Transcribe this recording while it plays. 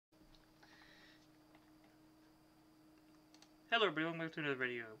Hello everybody, welcome back to another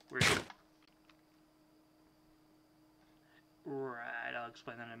video. Right, I'll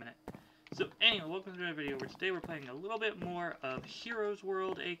explain that in a minute. So anyway, welcome to another video where today we're playing a little bit more of Heroes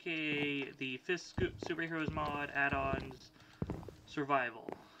World, aka the Fisk Superheroes mod add-ons survival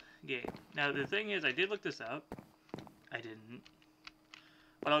game. Now the thing is, I did look this up. I didn't.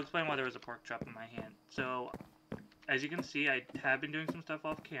 But I'll explain why there was a pork chop in my hand. So, as you can see, I have been doing some stuff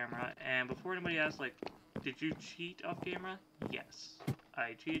off camera, and before anybody asks, like, did you cheat off camera? Yes.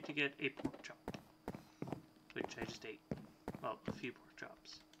 I cheated to get a pork chop. Which I just ate. Well, a few pork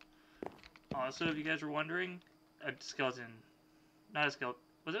chops. Also, if you guys were wondering, a skeleton. Not a skeleton.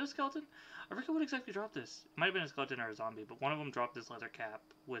 Was it a skeleton? I forget what exactly dropped this. It might have been a skeleton or a zombie, but one of them dropped this leather cap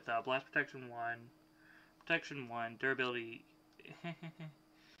with blast protection 1, protection 1, durability.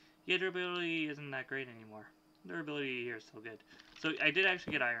 Yeah, durability isn't that great anymore. Durability here is still good. So I did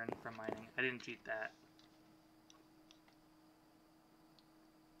actually get iron from mining. I didn't cheat that.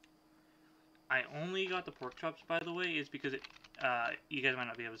 I only got the pork chops, by the way, is because it, you guys might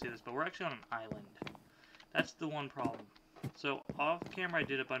not be able to see this, but we're actually on an island. That's the one problem. So off camera, I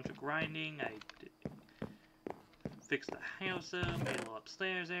did a bunch of grinding. I fixed the house up, made a little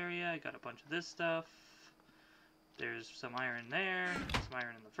upstairs area. I got a bunch of this stuff. There's some iron there, some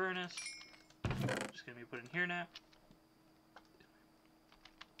iron in the furnace. Just gonna be put in here now.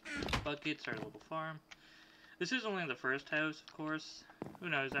 Bucket, start a little farm. This is only the first house, of course. Who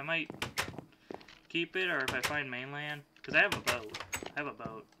knows, I might keep it, or if I find mainland. Because I have a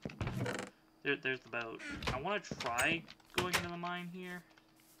boat. There's the boat. I want to try going into the mine here.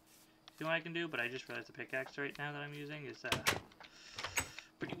 See what I can do, but I just realized the pickaxe right now that I'm using is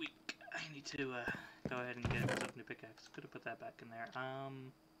pretty weak. I need to go ahead and get myself a new pickaxe. Could have put that back in there.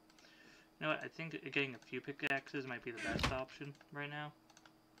 You know what? I think getting a few pickaxes might be the best option right now.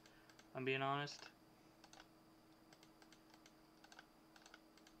 I'm being honest.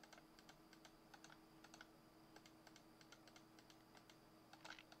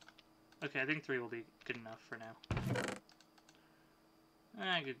 Okay, I think 3 will be good enough for now.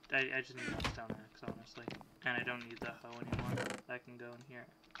 I just need one stone axe, honestly. And I don't need the hoe anymore. That can go in here.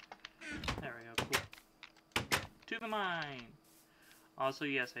 There we go, cool. To the mine! Also,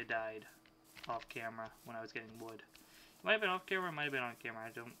 yes, I died off camera when I was getting wood. It might have been off camera, it might have been on camera,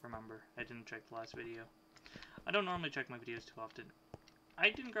 I don't remember. I didn't check the last video. I don't normally check my videos too often. I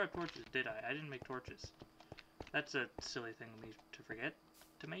didn't grab torches, did I? I didn't make torches. That's a silly thing of me to forget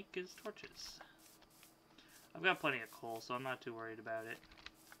to make is torches. I've got plenty of coal, so I'm not too worried about it.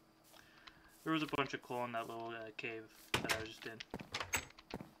 There was a bunch of coal in that little cave that I was just in.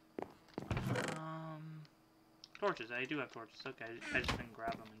 Torches. I do have torches. Okay, I just didn't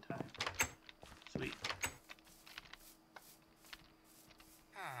grab them in time. Sweet.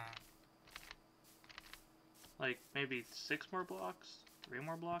 Like, maybe 6 more blocks? 3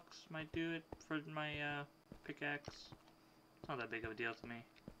 more blocks might do it for my pickaxe. It's not that big of a deal to me.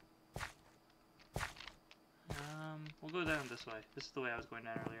 We'll go down this way. This is the way I was going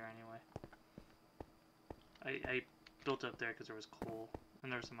down earlier anyway. I built up there because there was coal,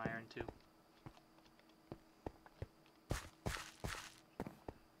 and there was some iron too.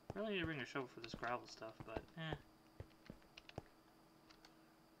 I really need to bring a shovel for this gravel stuff, but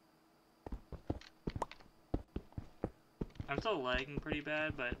I'm still lagging pretty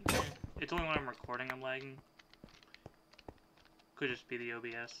bad, but it's only when I'm recording I'm lagging. Could just be the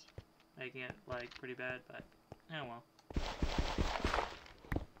OBS making it lag pretty bad, but oh well.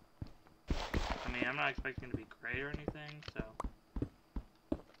 I mean, I'm not expecting it to be great or anything, so.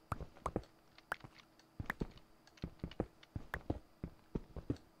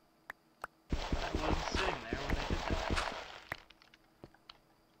 I wasn't sitting there when I did that.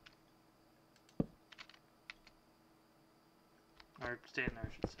 Or standing there,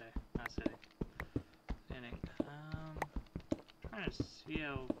 I should say. Not sitting. Standing. Trying to see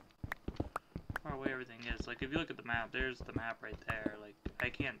how far away everything is. Like, if you look at the map, there's the map right there. Like, I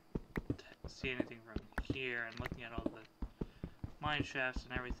can't see anything from here, and looking at all the mine shafts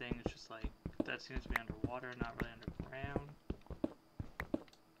and everything, it's just like, that seems to be underwater, not really underground.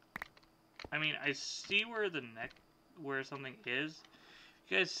 I mean, I see where something is.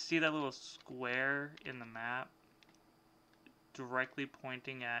 You guys see that little square in the map directly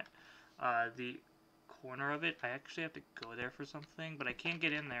pointing at the corner of it? I actually have to go there for something, but I can't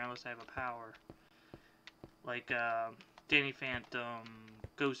get in there unless I have a power. Like, Danny Phantom,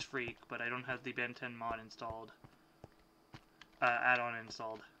 Ghost Freak, but I don't have the Ben 10 mod installed. Add-on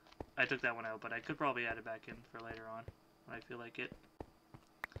installed. I took that one out, but I could probably add it back in for later on, when I feel like it.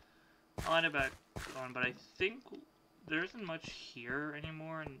 I'll add it back on, but I think there isn't much here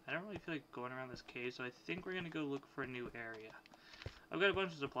anymore, and I don't really feel like going around this cave, so I think we're gonna go look for a new area. I've got a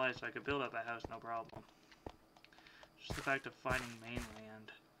bunch of supplies, so I could build up a house, no problem. Just the fact of finding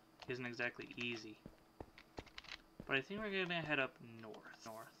mainland isn't exactly easy. But I think we're gonna head up north.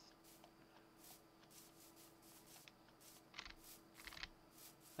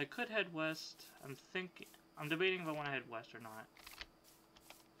 I could head west. I'm debating if I want to head west or not.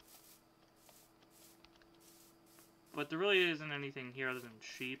 But there really isn't anything here other than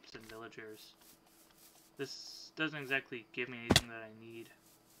sheep and villagers. This doesn't exactly give me anything that I need.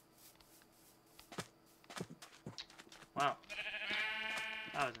 Wow.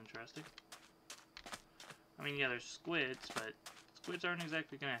 That was interesting. I mean, yeah, there's squids, but squids aren't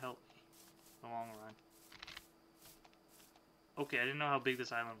exactly going to help me in the long run. Okay, I didn't know how big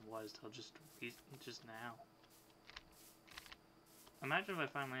this island was till just now. Imagine if I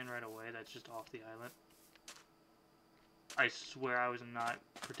find land right away that's just off the island. I swear I was not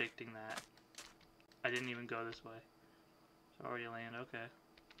predicting that. I didn't even go this way. It's already land, okay.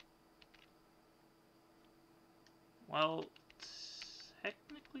 Well,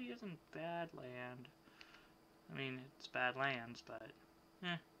 technically isn't bad land. I mean, it's bad lands, but eh.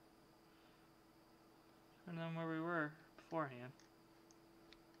 I don't know where we were beforehand.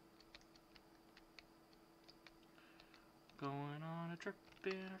 Going on a trip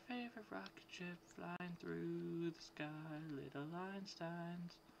in our favorite rocket ship, flying through the sky, little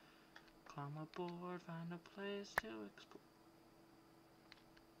Einsteins. Climb aboard, find a place to explore.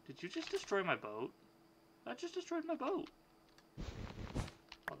 Did you just destroy my boat? That just destroyed my boat.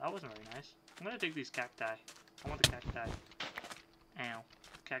 Oh, that wasn't very nice. I'm gonna take these cacti. I want the cacti. Ow.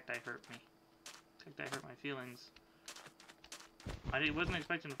 The cacti hurt me. Cacti hurt my feelings. I wasn't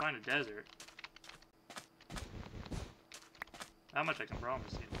expecting to find a desert. That much I can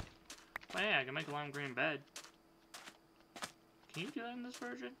promise you. But yeah, I can make a lime green bed. Can you do that in this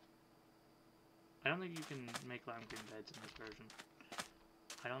version? I don't think you can make lime green beds in this version.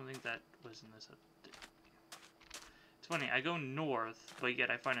 I don't think that was in this. It's funny, I go north, but yet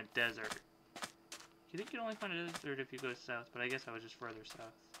I find a desert. You think you'd only find a desert if you go south, but I guess I was just further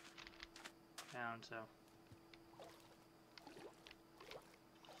south. Down, so.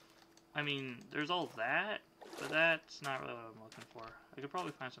 I mean, there's all that, but that's not really what I'm looking for. I could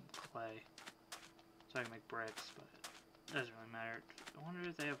probably find some clay, so I can make bricks, but it doesn't really matter. I wonder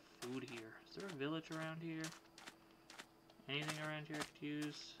if they have food here. Is there a village around here? Anything around here I could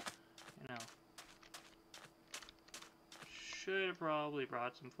use? You know. Should have probably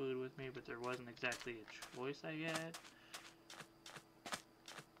brought some food with me, but there wasn't exactly a choice I had.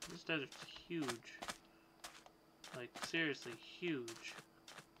 This desert's huge. Like, seriously, huge.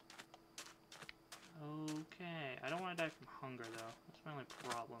 Okay, I don't want to die from hunger, though. That's my only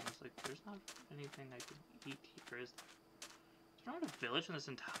problem. Is like, there's not anything I can eat here, is there? There's not a village in this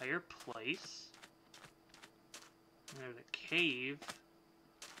entire place. And there's a cave.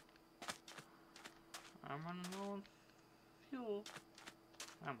 I'm running low on fuel.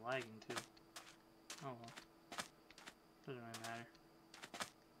 I'm lagging, too. Oh, well. Doesn't really matter.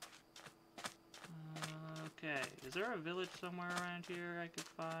 Okay, is there a village somewhere around here I could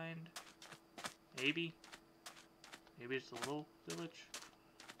find? Maybe. Maybe it's a little village.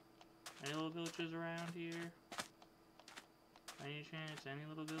 Any little villages around here? By any chance, any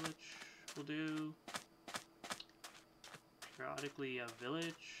little village will do. Periodically a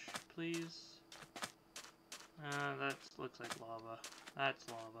village, please. That looks like lava. That's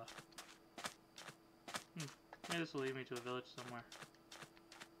lava. Maybe this will lead me to a village somewhere.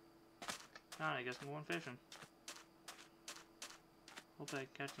 Ah, I guess I'm going fishing. Hope I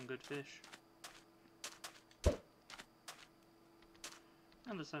catch some good fish.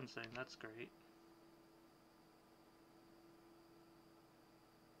 And the sun's setting, that's great.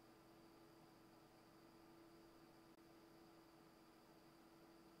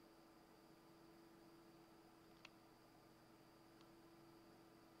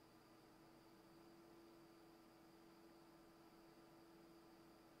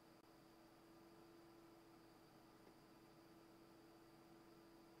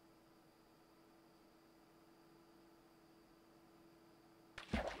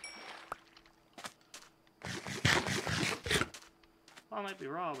 Well, it might be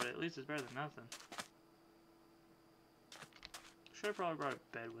raw, but at least it's better than nothing. Should have probably brought a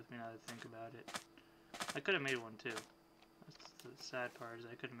bed with me now that I think about it. I could have made one too. That's the sad part, is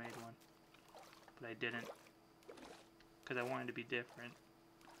I could have made one. But I didn't. Because I wanted to be different.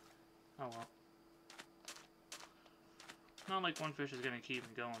 Oh well. Not like one fish is going to keep me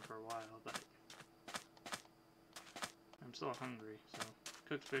going for a while, but I'm still hungry, so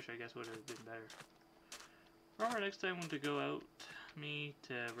cooked fish I guess would have been better. Remember next time when to go out, me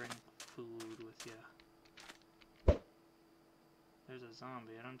to bring food with you. There's a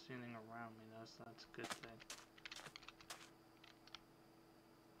zombie. I don't see anything around me though, so that's a good thing.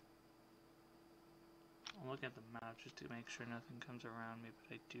 I'll look at the map just to make sure nothing comes around me,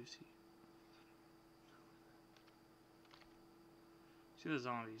 but I do see. See the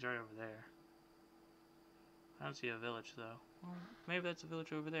zombies right over there. I don't see a village though. Well, maybe that's a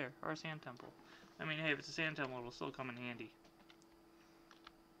village over there, or a sand temple. I mean, hey, if it's a sand temple, it'll still come in handy.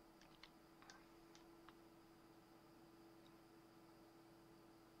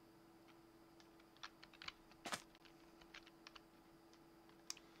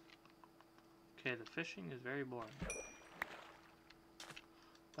 Okay, the fishing is very boring.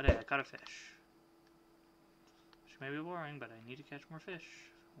 But hey, I caught a fish. Which may be boring, but I need to catch more fish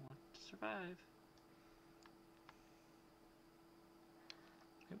if I want to survive.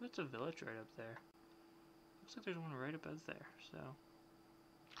 Maybe it's a village right up there. Looks like there's one right above there, so...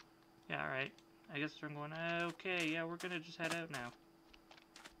 Yeah, alright. I guess I'm going, okay, yeah, we're gonna just head out now.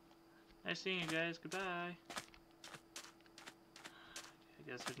 Nice seeing you guys, goodbye. I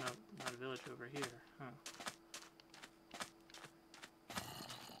guess there's not a village over here, huh?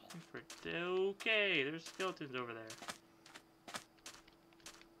 Okay, there's skeletons over there.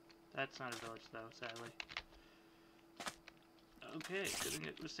 That's not a village though, sadly. Okay, good thing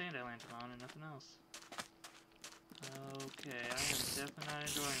it was sand I landed on and nothing else. Okay, I am definitely not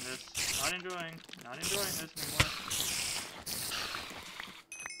enjoying this. Not enjoying this anymore.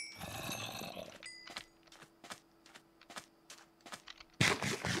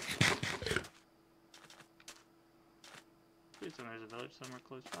 Please tell me there's a village somewhere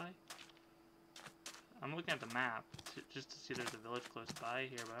close by. I'm looking at the map just to see there's a village close by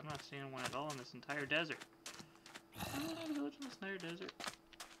here, but I'm not seeing one at all in this entire desert. Is there a village in this entire desert?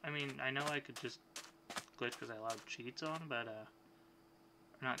 I mean, I know I could just glitch because I allowed cheats on, but, or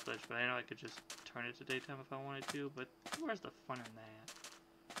not glitch, but I know I could just turn it to daytime if I wanted to, but where's the fun in that?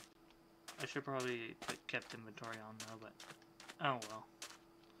 I should probably put kept inventory on though, but, oh well.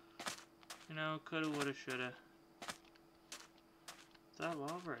 You know, coulda, woulda, shoulda. Is that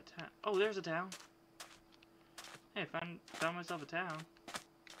lava or a town? Oh, there's a town! Hey, found myself a town.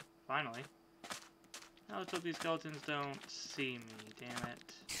 Finally. Now let's hope these skeletons don't see me, damn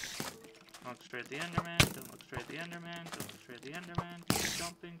it. Don't look straight at the Enderman, don't look straight at the Enderman, don't look straight at the Enderman. Keep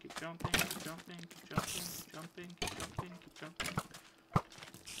jumping, keep jumping, keep jumping, keep jumping, keep jumping, keep jumping, keep jumping.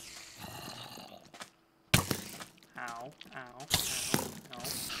 Ow, ow, ow, ow.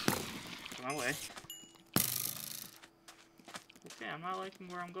 Get my way. Okay, I'm not liking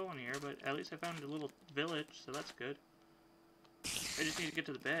where I'm going here, but at least I found a little village, so that's good. I just need to get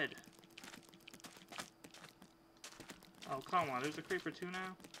to the bed. Oh, come on, there's a creeper too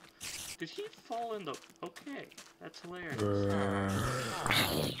now? Did he fall in the... Okay, that's hilarious. Come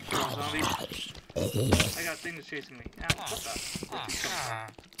on, zombie. I got things chasing me. Ow, what the? Where'd you come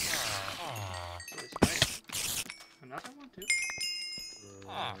from? Silly spike. Another one, too?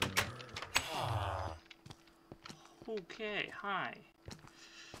 Okay, hi.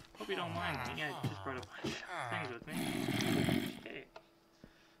 Hope you don't mind me. I just brought a bunch of things with me. Okay.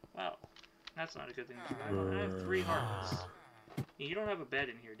 Well, that's not a good thing to survive on. I have 3 hearts. You don't have a bed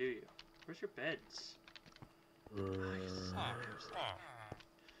in here, do you? Where's your beds? Nice.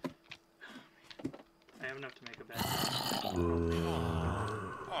 I have enough to make a bed.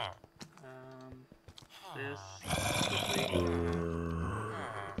 This. Quickly.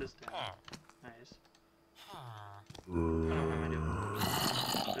 Put this down. Nice. Oh, what am I doing?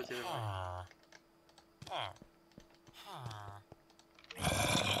 That's the other way.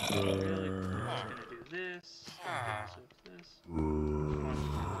 Really? I'm just gonna do this. This.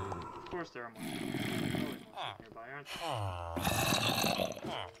 Of course there are monsters. Nearby, aren't there?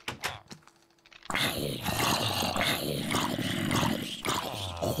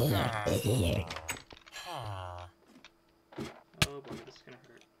 Oh boy, this is gonna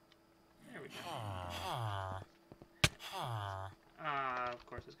hurt. There we go. Of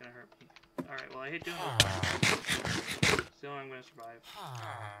course it's gonna hurt me. Alright, well I hate doing this. So I'm gonna survive.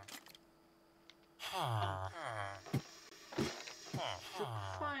 For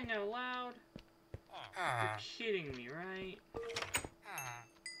crying out loud? You're kidding me, right?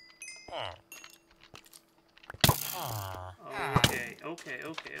 Okay.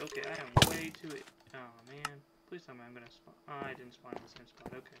 I am way too... Oh, man. Please tell me I'm gonna spawn... Oh, I didn't spawn in the same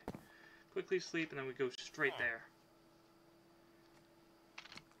spot. Okay. Quickly sleep, and then we go straight there.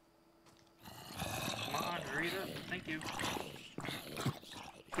 Come on, hurry it up. Thank you.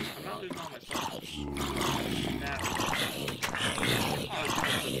 I'm not losing all my stuff.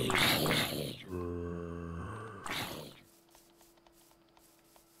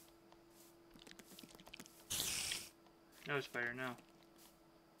 No, spider, no.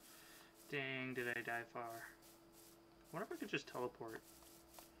 Dang, did I die far. I wonder if I could just teleport.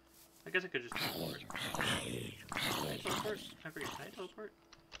 I guess I could just teleport. Can I teleport? I forget, can I teleport?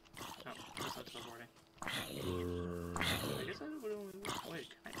 No, that's not teleporting. I guess I would only... Wait,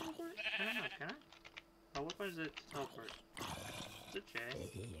 can I teleport? I don't know, can I? Oh, what button is it to teleport? Is it J?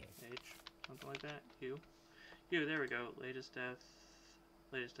 H? Something like that? U? U, there we go. Latest death.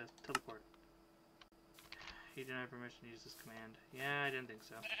 Latest death. Teleport. He didn't have permission to use this command. Yeah, I didn't think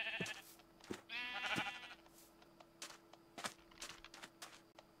so.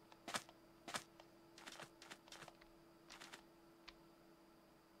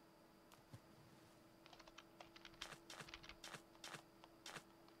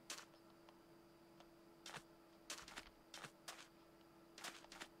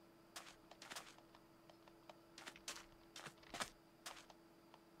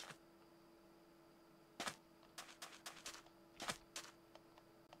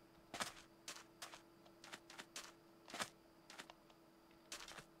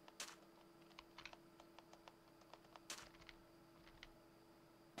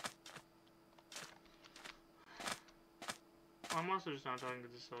 I'm also just not talking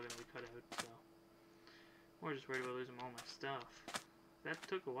because this is all going to be cut out, so... We're just worried about losing all my stuff. That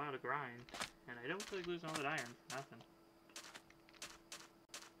took a while to grind, and I don't feel like losing all that iron for nothing.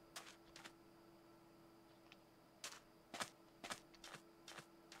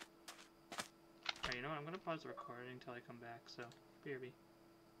 Alright, you know what, I'm going to pause the recording until I come back, so... BRB.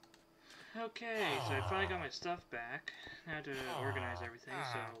 Okay, so I finally got my stuff back. Now to organize everything,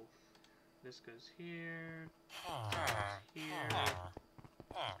 so... This goes here, this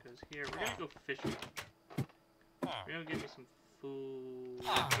goes here. We're gonna go fishing. We're gonna get me some food,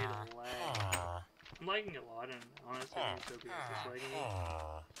 get a lag. I'm lagging a lot, and honestly, this OBS is lagging me.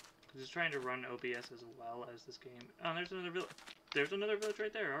 Because it's trying to run OBS as well as this game. Oh, there's another village. There's another village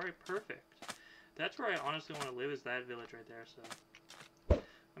right there. Alright, perfect. That's where I honestly want to live, is that village right there, so...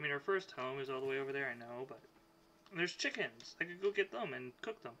 I mean, our first home is all the way over there, I know, but... There's chickens! I could go get them and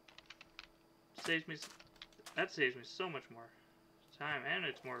cook them. Saves me, that saves me so much more time, and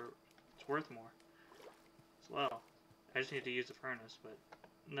it's worth more as well. I just need to use the furnace, but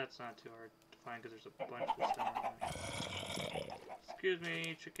that's not too hard to find because there's a bunch of stuff around. Excuse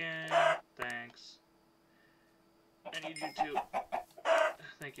me, chicken. Thanks. I need you too.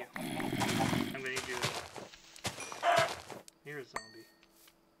 Thank you. I'm gonna need you. Here's a zombie.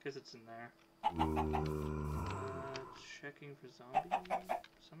 Guess it's in there. Checking for zombie.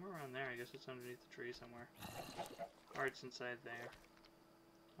 Somewhere around there. I guess it's underneath the tree somewhere. Or it's inside there.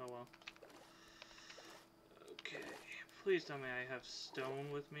 Oh well. Okay. Please tell me I have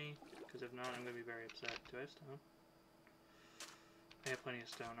stone with me, because if not, I'm going to be very upset. Do I have stone? I have plenty of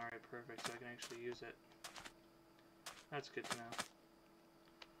stone. Alright, perfect. So I can actually use it. That's good to know.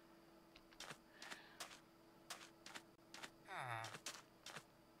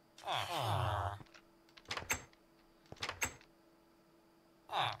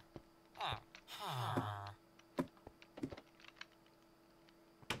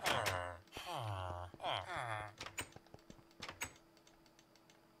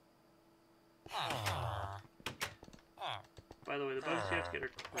 By the way, the bugs you have to get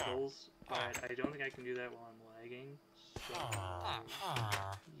are crittles, but I don't think I can do that while I'm lagging, so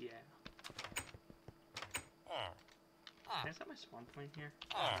yeah. Can I set my spawn point here?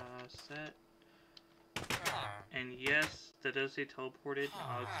 Set. And yes, that does say teleported.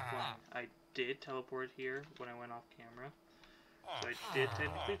 I'll explain. I did teleport here when I went off camera, so I did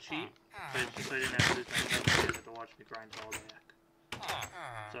technically cheat, but it's just I didn't have to lose my stuff because you had to watch me grind all back.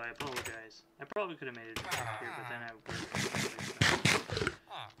 So I apologize. I probably could have made it here, but then I would have...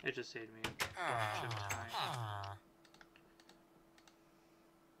 It just saved me a bunch of time.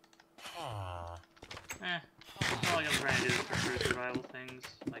 It's not like I'm trying to do this for true survival things.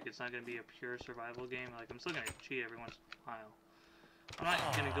 Like, it's not going to be a pure survival game. Like, I'm still going to cheat every once in a while. I'm not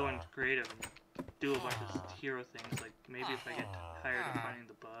going to go into creative and do a bunch of hero things. Like, maybe if I get tired of finding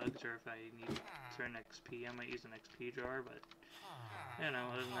the bugs, or if I need certain XP, I might use an XP jar, but... You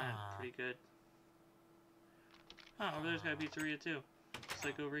know, other than that, pretty good. Oh, over there's got a pizzeria too. Just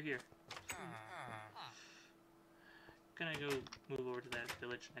like over here. Gonna go move over to that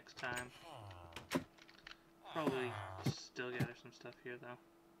village next time. Probably still gather some stuff here though.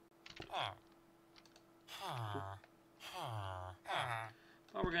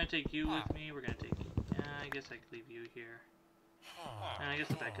 Oh, we're gonna take you with me. We're gonna take... Yeah, I guess I could leave you here. And I guess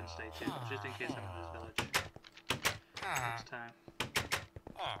the bed can stay too, just in case I'm in this village next time.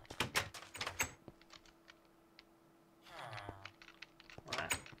 Well,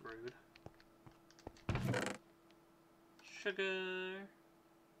 that's rude. sugar.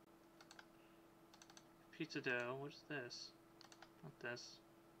 Pizza dough. What's this? Not this.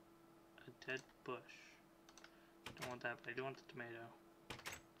 A dead bush. Don't want that, but I do want the tomato.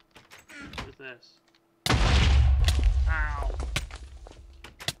 What is this? Ow!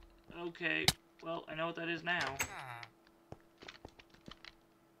 Okay, well, I know what that is now.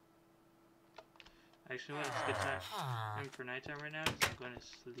 Actually, it's a good time for nighttime right now, because I'm going to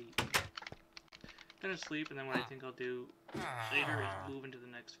sleep. I'm going to sleep, and then what I think I'll do later is move into the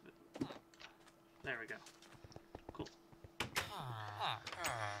next video. There we go. Cool.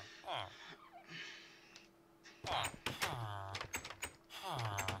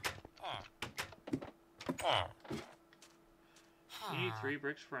 You need 3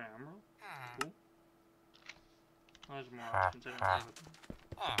 bricks for an emerald? Cool. Well, there's more options I don't play with them.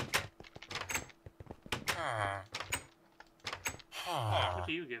 What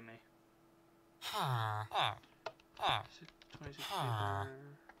do you give me? 26 paper.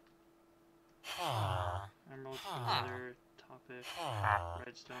 Emerald for leather. Topic.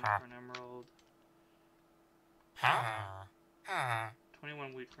 Redstone for an emerald.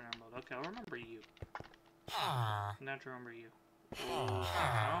 21 wheat for an emerald. Okay, I'll remember you. I'm down to remember you. Oh,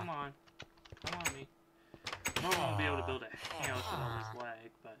 come on. Come on, me. I won't be able to build a house with all this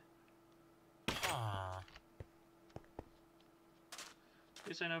lag, but... at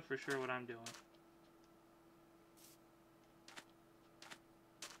least I know for sure what I'm doing.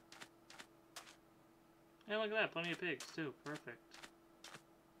 Yeah, look at that. Plenty of pigs, too. Perfect.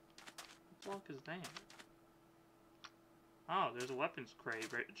 What block is that? Oh, there's a weapons crate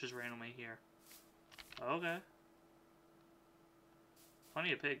just randomly here. Okay.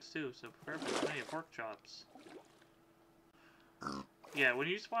 Plenty of pigs, too, so perfect. Plenty of pork chops. Yeah, when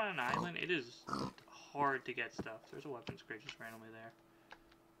you spawn on an island, it is hard to get stuff. There's a weapons crate just randomly there.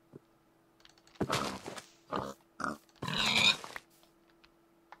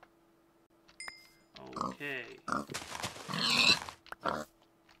 Okay.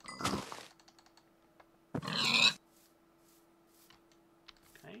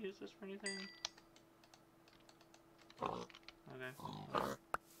 Can I use this for anything? Okay.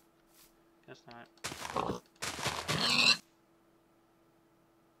 Guess not.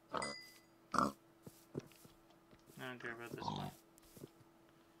 I don't care about this one.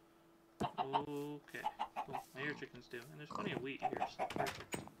 Okay. Cool. I hear chickens do. And there's plenty of wheat here, so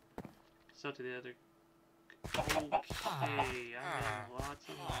perfect. So to the other... Okay, I'm getting lots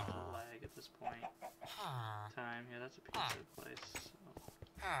of lag at this point. Time. Yeah, that's a pizza place. So.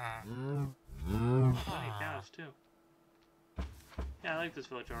 Plenty of cows, too. Yeah, I like this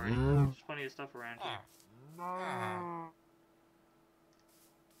village already. There's plenty of stuff around here.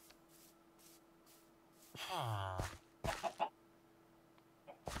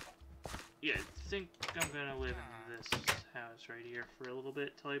 Yeah, I think I'm gonna live in this house right here for a little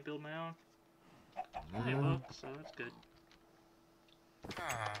bit till I build my own. Hey, look, so that's good.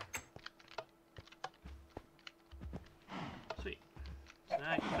 Sweet. So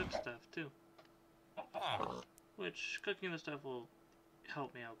now I can cook stuff too. Which, cooking the stuff will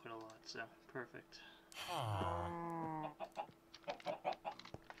help me out quite a lot, so perfect.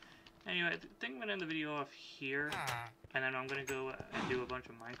 Anyway, I think I'm going to end the video off here, and then I'm going to go and do a bunch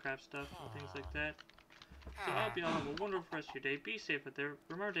of Minecraft stuff and things like that. So I hope you all have a wonderful rest of your day. Be safe out there.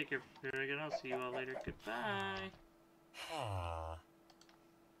 Remember to take care of your food again. I'll see you all later. Goodbye.